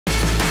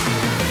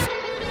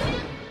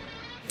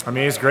I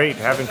mean, it's great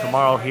having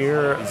Kamaru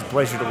here. It's a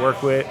pleasure to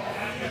work with.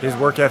 His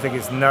work ethic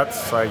is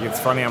nuts. Like, it's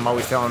funny, I'm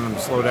always telling him to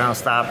slow down,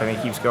 stop, and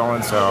he keeps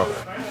going. So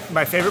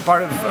my favorite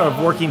part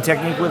of working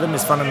technique with him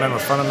is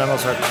fundamentals.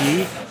 Fundamentals are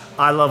key.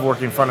 I love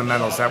working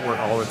fundamentals. That work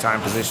all the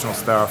time, positional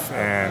stuff,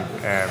 and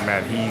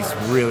man, he's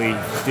really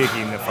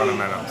digging the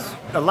fundamentals.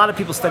 A lot of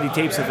people study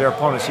tapes of their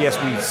opponents.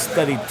 Yes, we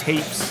study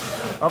tapes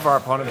of our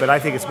opponent, but I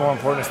think it's more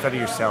important to study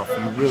yourself.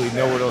 You really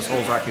know where those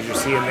holes are because you're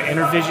seeing the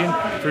inner vision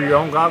through your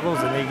own goggles,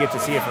 and then you get to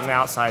see it from the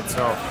outside.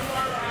 So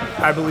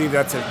I believe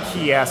that's a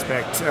key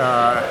aspect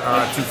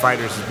to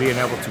fighters, is being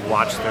able to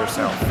watch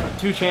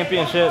themselves. 2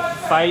 championship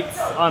fights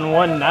on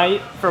one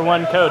night for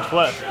one coach.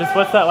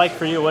 What's that like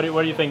for you? What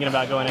are you thinking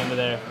about going into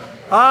there?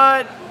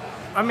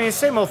 I mean,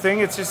 same old thing.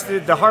 It's just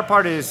the hard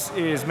part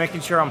is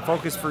making sure I'm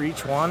focused for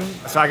each one.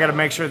 So I got to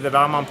make sure that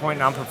I'm on point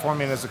and I'm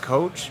performing as a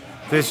coach.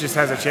 This just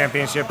has a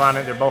championship on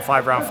it. They're both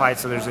 5-round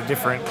fights, so there's a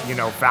different,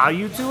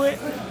 value to it.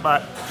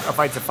 But a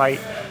fight's a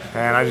fight,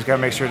 and I just got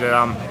to make sure that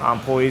I'm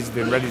poised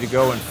and ready to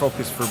go and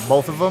focused for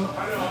both of them.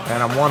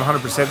 And I'm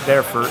 100%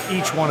 there for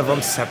each one of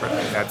them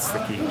separately. That's the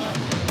key.